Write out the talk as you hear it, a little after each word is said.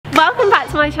Welcome back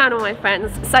to my channel, my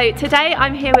friends. So today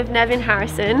I'm here with Nevin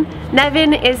Harrison.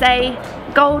 Nevin is a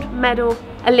gold medal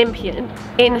Olympian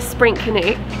in sprint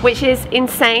canoe, which is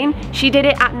insane. She did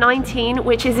it at 19,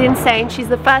 which is insane. She's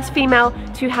the first female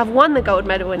to have won the gold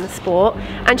medal in the sport,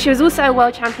 and she was also a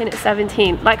world champion at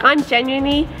 17. Like, I'm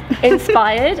genuinely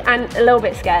inspired and a little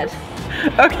bit scared.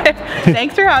 Okay,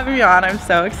 thanks for having me on. I'm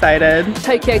so excited.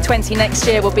 Tokyo 20 next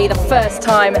year will be the first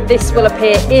time this will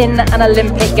appear in an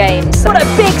Olympic Games. What a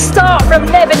big start from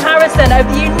Nevin Harrison of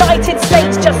the United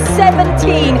States, just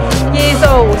 17 years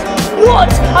old. What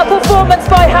a performance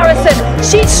by Harrison.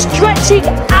 She's stretching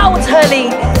out her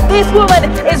lead. This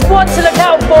woman is one to look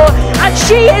out for, and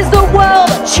she is the world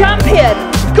champion.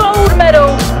 Gold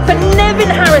medal for Nevin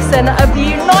Harrison of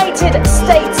the United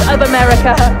States of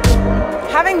America.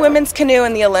 Having women's canoe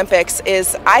in the Olympics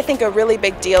is, I think, a really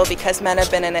big deal because men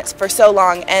have been in it for so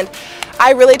long, and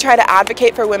I really try to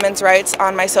advocate for women's rights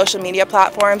on my social media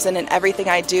platforms and in everything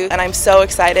I do, and I'm so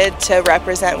excited to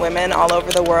represent women all over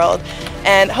the world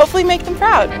and hopefully make them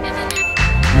proud.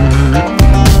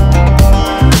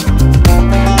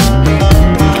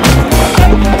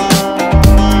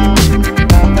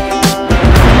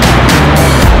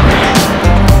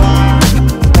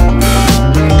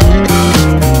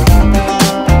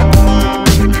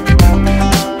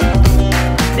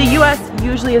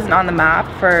 Usually isn't on the map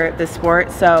for the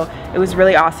sport, so it was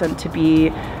really awesome to be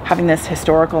having this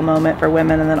historical moment for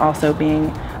women, and then also being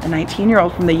a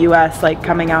 19-year-old from the US, like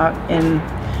coming out in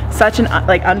such an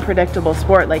unpredictable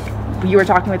sport. Like you were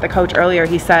talking with the coach earlier,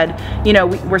 he said, you know,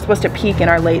 we're supposed to peak in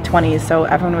our late 20s, so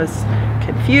everyone was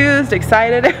confused,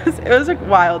 excited. It was a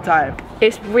wild time.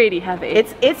 It's really heavy.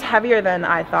 It's heavier than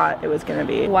I thought it was gonna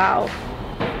be. Wow.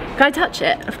 Can I touch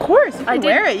it? Of course, you can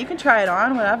wear it. You can try it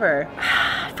on, whatever.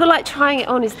 I feel like trying it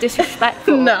on is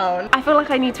disrespectful. No. I feel like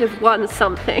I need to have won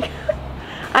something.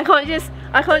 I can't just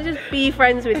be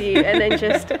friends with you and then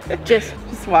just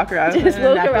walk around with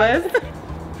a necklace.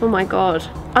 Oh my god.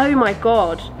 Oh my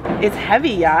god. It's heavy,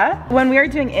 yeah? When we were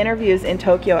doing interviews in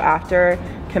Tokyo after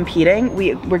competing,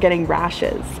 we were getting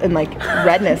rashes and like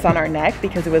redness on our neck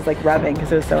because it was like rubbing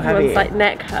because it was so heavy. Everyone's like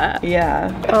neck hurt.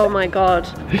 Yeah. Oh my god.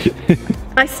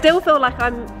 I still feel like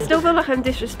I'm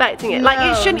disrespecting it. Like,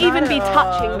 it shouldn't even be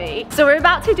touching me. So we're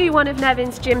about to do one of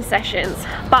Nevin's gym sessions,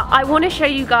 but I want to show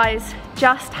you guys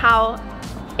just how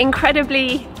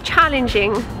incredibly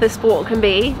challenging the sport can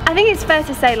be. I think it's fair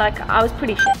to say, like, I was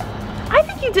pretty shit. I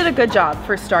think you did a good job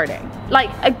for starting.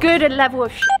 Like, a good level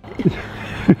of shit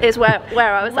is where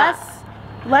I was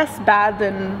less bad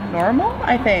than normal,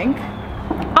 I think.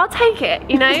 I'll take it,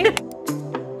 you know?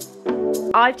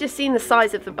 I've just seen the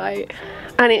size of the boat,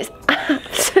 and it's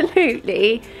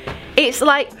absolutely, it's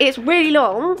really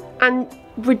long and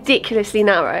ridiculously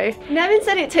narrow. Nevin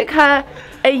said it took her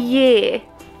a year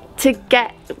to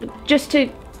just to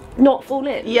not fall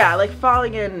in. Yeah, like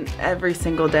falling in every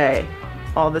single day,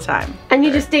 all the time. And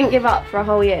you just didn't give up for a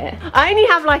whole year. I only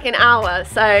have like an hour,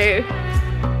 so.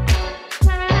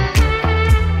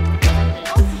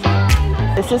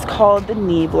 This is called the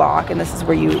knee block, and this is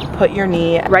where you put your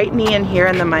right knee in here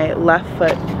and then my left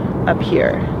foot up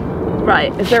here.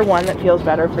 Right. Is there one that feels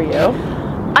better for you?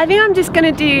 I think I'm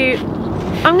gonna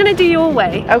do your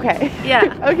way. Okay.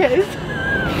 Yeah. Okay.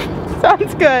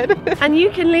 Sounds good. And you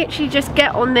can literally just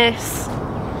get on this,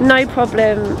 no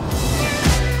problem.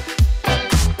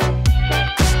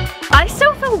 I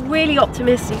still feel really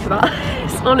optimistic about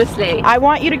this, honestly. I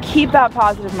want you to keep that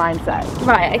positive mindset.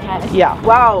 Right, okay. Yeah.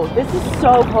 Wow, this is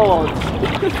so cold.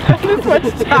 This much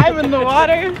time in the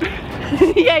water.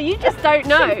 Yeah, you just don't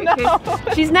know. No.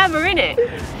 She's never in it.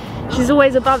 She's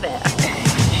always above it.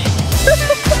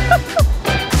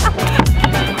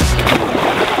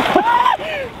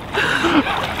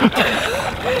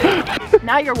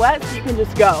 Now you're wet, so you can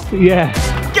just go. Yeah.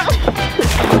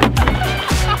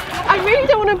 I really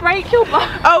don't want to break your boat.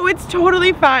 Oh, it's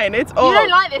totally fine. It's old. You don't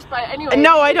like this boat anyway.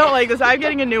 No, I don't like this. I'm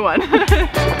getting a new one.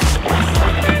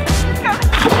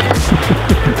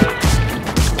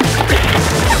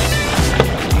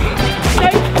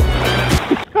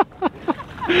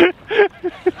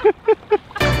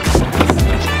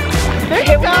 There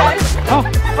you go.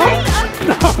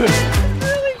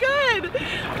 Really good.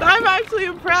 I'm actually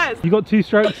impressed. You got 2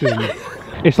 strokes in.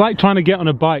 It's like trying to get on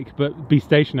a bike but be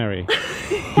stationary.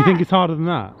 Yeah. You think it's harder than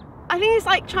that? I think it's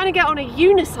like trying to get on a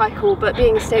unicycle but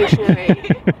being stationary.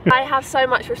 I have so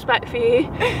much respect for you.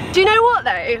 Do you know what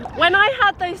though? When I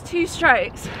had those 2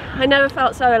 strokes, I never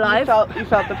felt so alive. You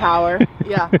felt the power.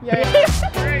 Yeah.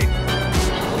 Great.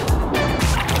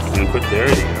 And put there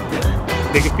you go.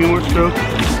 Take a few more strokes.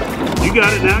 You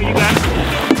got it now, you got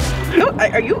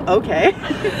it. Are you okay?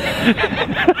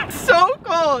 So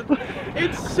cold. cold.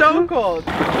 It's so cold.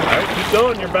 Alright, keep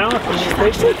going, you're balancing. She's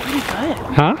actually pretty good.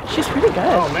 Huh? She's pretty good.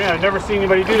 Oh man, I've never seen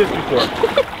anybody do this before.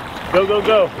 Go, go,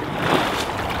 go.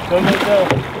 Go, go, go.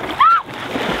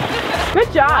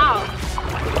 Good job. Wow.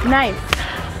 Nice.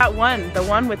 That one, the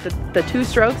one with the 2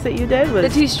 strokes that you did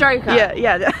was... The 2-stroker. Yeah,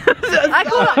 yeah. I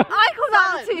call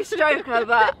that the 2-stroker,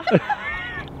 but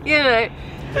you know,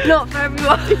 not for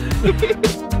everyone.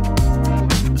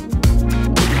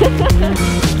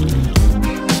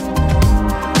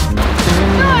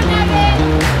 Go on, Nevin.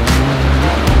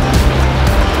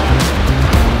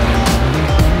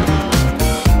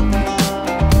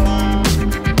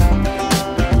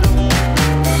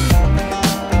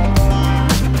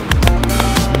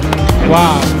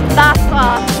 Wow. That's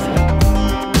fast.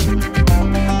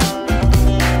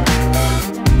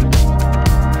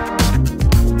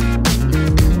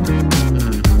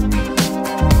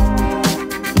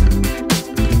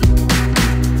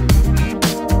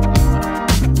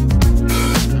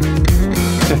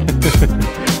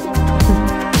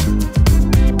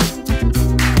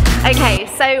 Okay,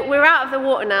 so we're out of the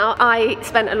water now. I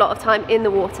spent a lot of time in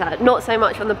the water, not so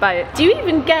much on the boat. Do you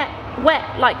even get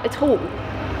wet, like, at all?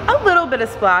 A little bit of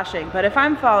splashing, but if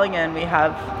I'm falling in, we've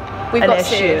got an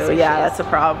issue. serious issues. Yeah, that's a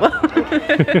problem.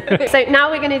 So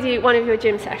now we're gonna do one of your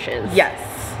gym sessions. Yes.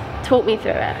 Talk me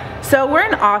through it. So we're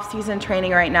in off-season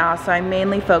training right now, so I'm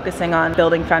mainly focusing on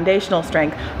building foundational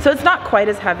strength. So it's not quite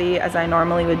as heavy as I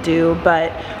normally would do,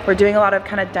 but we're doing a lot of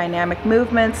kind of dynamic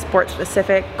movements,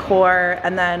 sport-specific, core,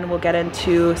 and then we'll get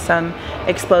into some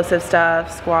explosive stuff,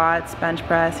 squats, bench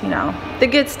press, you know. The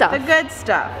good stuff. The good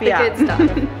stuff, The yeah. good stuff.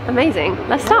 Amazing.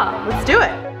 Let's start. Let's do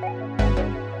it.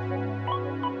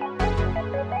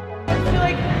 I feel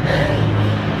like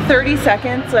 30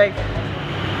 seconds, like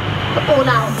All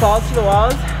out. balls to the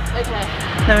walls, Okay.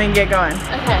 then we can get going.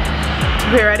 Okay.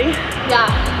 Okay, ready? Yeah.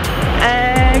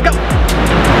 And go.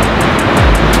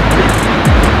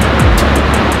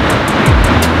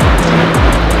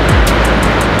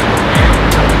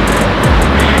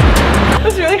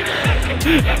 That's really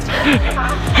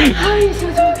How are you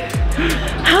still talking?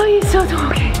 How are you still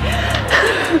talking?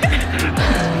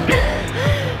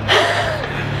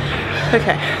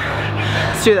 okay.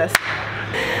 Let's do this.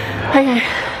 Okay.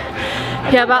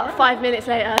 Yeah, about 5 minutes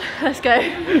later. Let's go.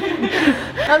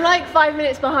 I'm like 5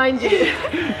 minutes behind you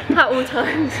at all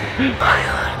times. Oh my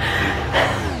God.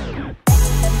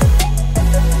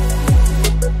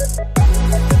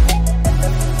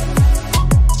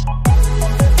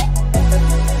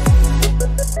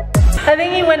 I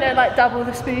think he went at like double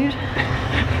the speed.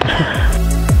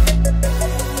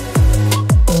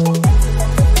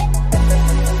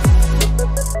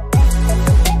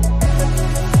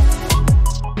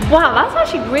 Wow, that's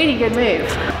actually really good move.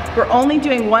 We're only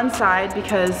doing one side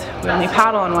because we only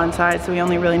paddle on one side, so we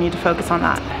only really need to focus on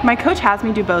that. My coach has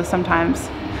me do both sometimes.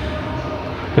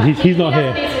 But he's not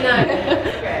here. He doesn't need to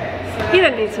know. He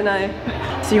don't need to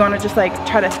know. So you want to just like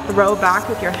try to throw back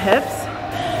with your hips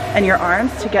and your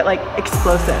arms to get like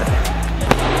explosive.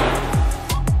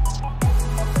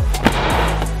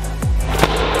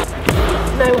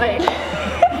 No way.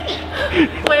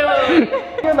 Wait.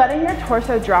 If you're letting your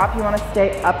torso drop, you want to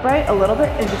stay upright a little bit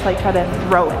and just like try to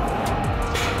throw it.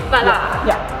 Like that?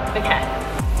 Yeah.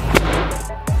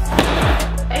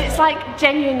 Okay. It's like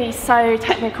genuinely so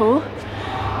technical.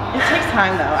 It takes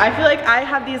time though. I feel like I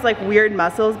have these like weird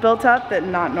muscles built up that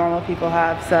not normal people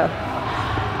have, so.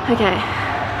 Okay,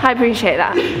 I appreciate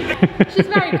that. She's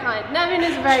very kind. Nevin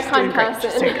is a very kind person.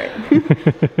 She's doing great.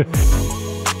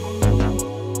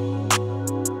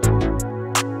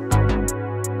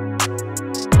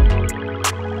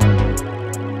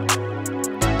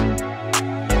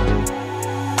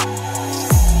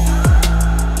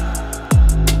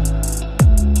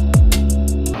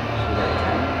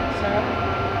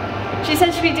 She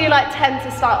said should we do like 10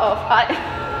 to start off?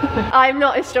 I'm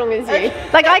not as strong as you.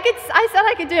 Like I said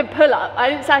I could do a pull-up. I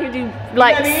didn't say I could do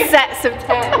like sets of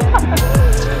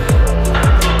 10.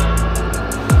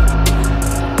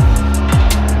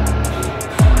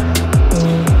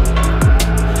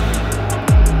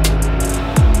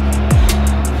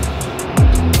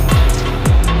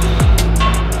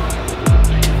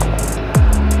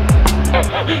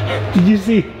 Did you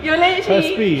see You're her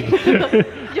literally speed?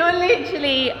 You're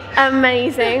literally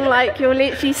amazing. Like you're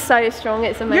literally so strong.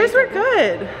 It's amazing. Yours were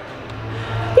good.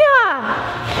 Yeah.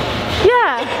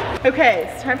 Yeah. Okay,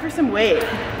 it's time for some weight.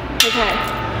 Okay.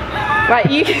 Right,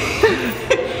 you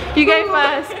you go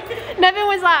first. Nevin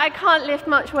was like, I can't lift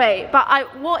much weight, but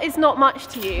what is not much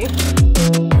to you?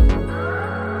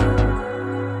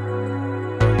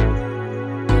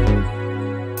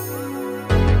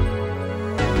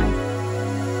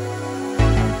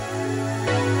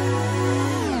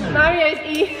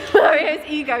 Mario's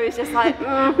ego is just like,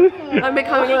 I'm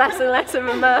becoming less and less of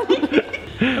a man.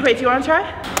 Okay, do you want to try?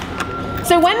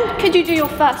 So when could you do your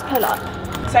first pull-up?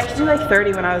 So I could do like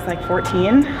 30 when I was like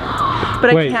 14,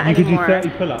 but Wait, I can't you could anymore. do 30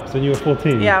 pull-ups when you were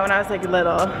 14? Yeah, when I was like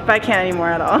little, but I can't anymore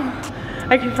at all.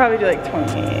 I could probably do like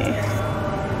 20.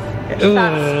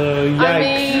 Yikes. I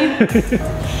mean...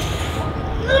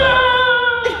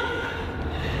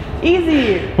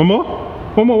 Easy. One more?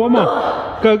 One more, one more.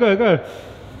 Go, go, go.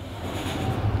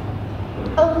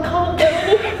 Oh, can't do it.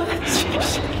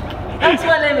 That's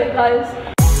my limit, guys.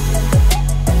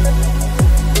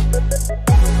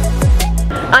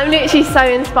 I'm literally so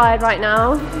inspired right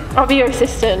now. I'll be your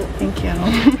assistant. Thank you.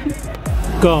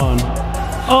 Gone.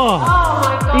 Oh, Oh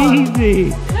my god. easy.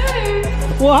 No.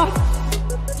 What?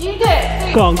 You did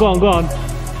it. Go on, go on, go on.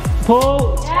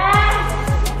 Pull.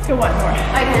 Yes. Let's go one more.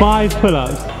 Okay. 5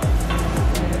 pull-ups.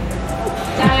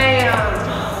 Damn.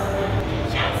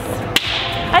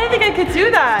 I didn't think I could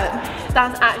do that.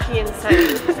 That's actually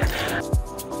insane.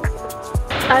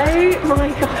 Oh my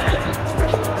god.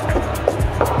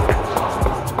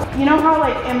 You know how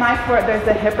like in my sport there's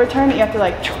a hip return that you have to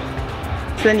like,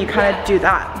 so then you kind of do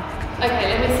that.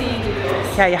 Okay, let me see you do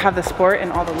yours. Yeah, you have the sport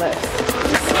and all the lifts.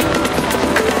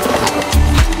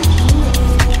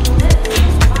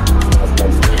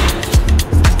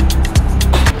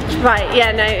 Right,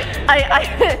 yeah, no.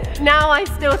 I now I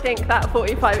still think that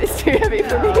 45 is too heavy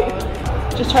for me.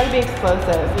 Just try to be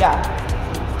explosive, yeah.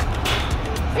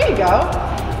 There you go.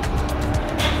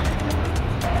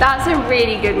 That's a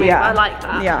really good move. Yeah. I like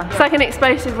that. Yeah. It's like an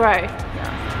explosive row.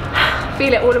 Yeah.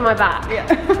 Feel it all in my back. Yeah.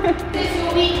 This is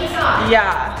your weakest side?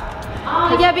 Yeah.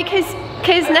 Oh, yeah, because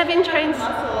Nevin trains.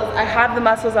 I have the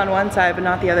muscles on one side, but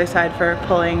not the other side for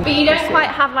pulling. But you don't quite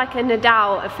have like a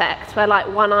Nadal effect where like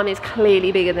one arm is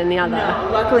clearly bigger than the other. No,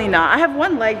 luckily not. I have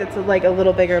one leg that's like a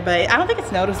little bigger, but I don't think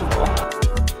it's noticeable.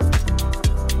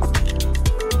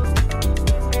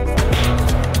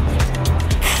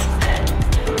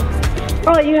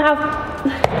 Oh, you have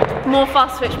more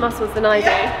fast switch muscles than I do.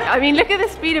 I mean, look at the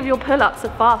speed of your pull-ups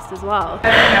are fast as well.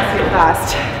 Everything has to be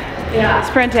fast. Yeah.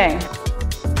 Sprinting.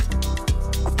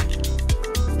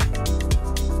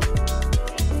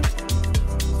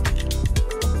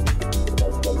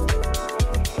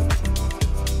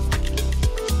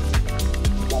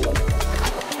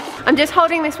 I'm just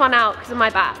holding this one out because of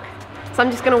my back. So I'm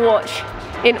just gonna watch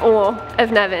in awe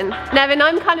of Nevin. Nevin,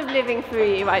 I'm kind of living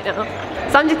through you right now.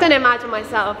 So I'm just gonna imagine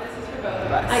myself.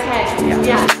 Okay,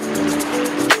 yeah.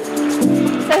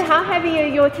 So how heavy are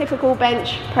your typical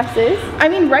bench presses? I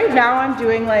mean, right now I'm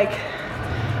doing like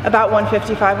about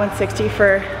 155, 160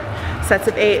 for sets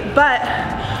of 8. But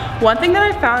one thing that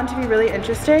I found to be really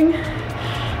interesting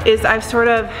is I've sort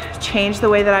of changed the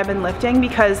way that I've been lifting,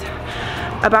 because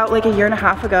about like a year and a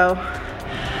half ago,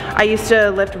 I used to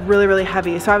lift really, really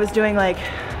heavy. So I was doing like,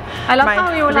 I love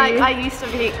how you were like, I used to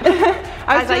be,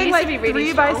 I was doing like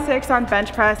really 3x6 on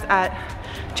bench press at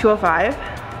 205.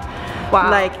 Wow.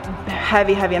 Like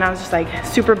heavy, and I was just like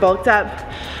super bulked up.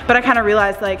 But I kind of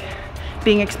realized like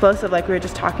being explosive, like we were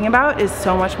just talking about, is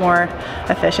so much more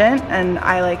efficient. And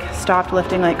I like stopped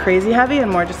lifting like crazy heavy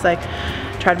and more just like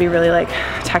try to be really like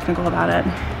technical about it.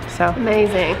 So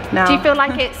amazing. Now, do you feel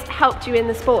like it's helped you in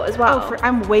the sport as well? Oh,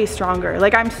 I'm way stronger.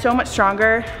 Like I'm so much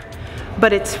stronger,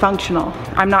 but it's functional.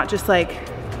 I'm not just like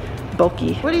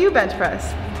bulky. What do you bench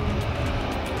press?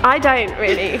 I don't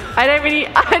really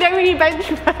bench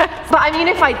press. But I mean,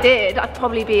 if I did, I'd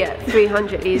probably be at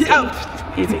 300 easy. Oh,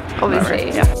 easy.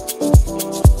 Obviously. Yeah.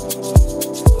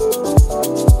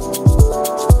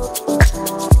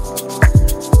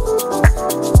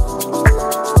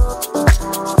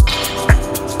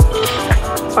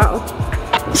 Wow.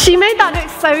 She made that look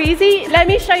so easy. Let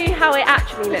me show you how it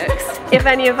actually looks if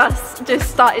any of us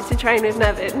just started to train with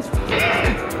Nevin.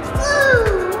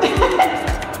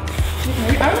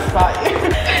 I will spot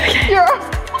you.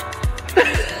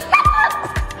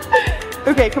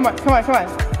 Okay, come on.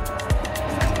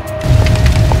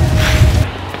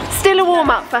 Still a warm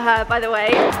up for her, by the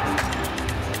way.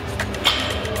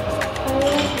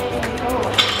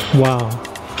 Wow.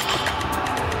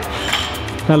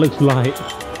 That looks light.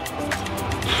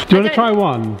 Do you want to try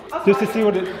one? Just to see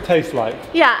what it tastes like.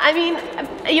 Yeah, I mean,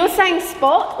 you're saying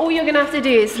spot, all you're gonna have to do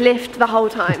is lift the whole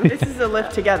time. This is a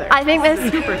lift together. I think there's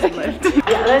super lift.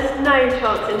 Yeah, there's no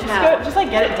chance in hell. Just like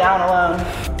get it down alone.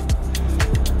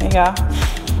 There you go.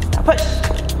 Now push.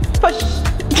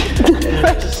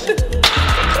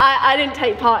 I didn't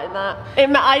take part in that. It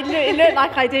looked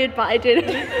like I did, but I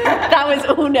didn't. That was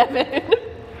all Nevin.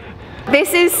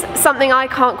 This is something I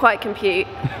can't quite compute.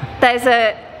 There's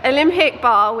a Olympic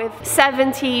bar with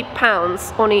 70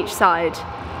 pounds on each side.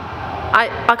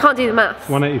 I can't do the maths.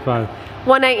 185.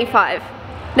 185.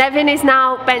 Nevin is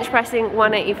now bench pressing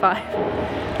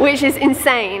 185, which is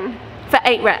insane for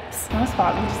 8 reps. That's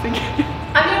fine, I'm just thinking.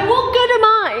 I mean, what good am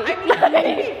I?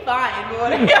 Maybe fine, but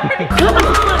whatever. Come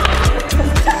on!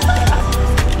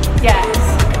 Yes.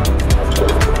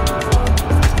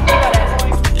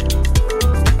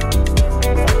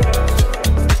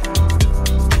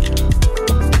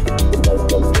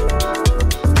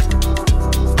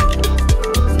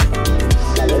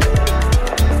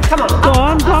 Come on. Go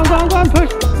on,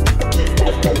 push.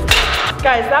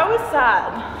 Guys, that was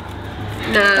sad.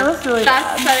 Nah, That was really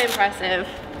that's so impressive.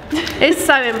 It's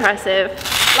so impressive.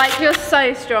 Like, you're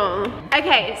so strong.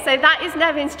 Okay, so that is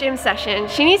Nevin's gym session.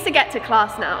 She needs to get to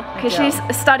class now because she's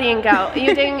a studying girl. Are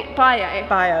you doing bio?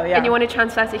 Bio, yeah. And you want to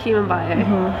transfer to human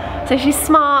bio. So she's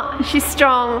smart, she's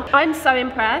strong. I'm so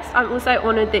impressed. I'm also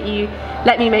honored that you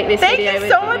let me make this video with you. Thank you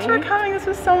so much for coming. This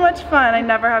was so much fun. I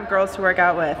never have girls to work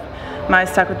out with. I'm always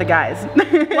stuck with the guys.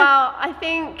 Well, I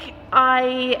think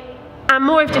I'm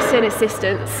more of just an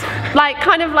assistant. Like,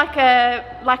 kind of like a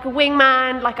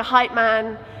wingman, like a hype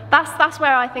man. That's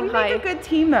where I think we make a good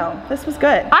team though. This was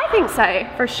good. I think so.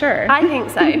 For sure. I think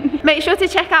so. Make sure to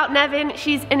check out Nevin.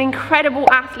 She's an incredible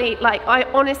athlete. Like,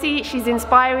 honestly, she's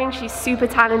inspiring. She's super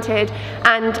talented,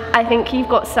 and I think you've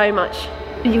got so much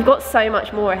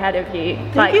more ahead of you.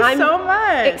 Thank you so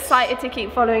much. Excited to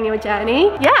keep following your journey.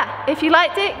 Yeah, if you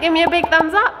liked it, give me a big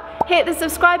thumbs up. Hit the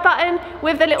subscribe button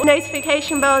with the little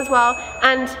notification bell as well,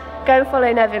 and go and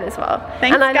follow Nevin as well.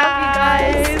 Thanks, and I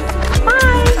love you guys.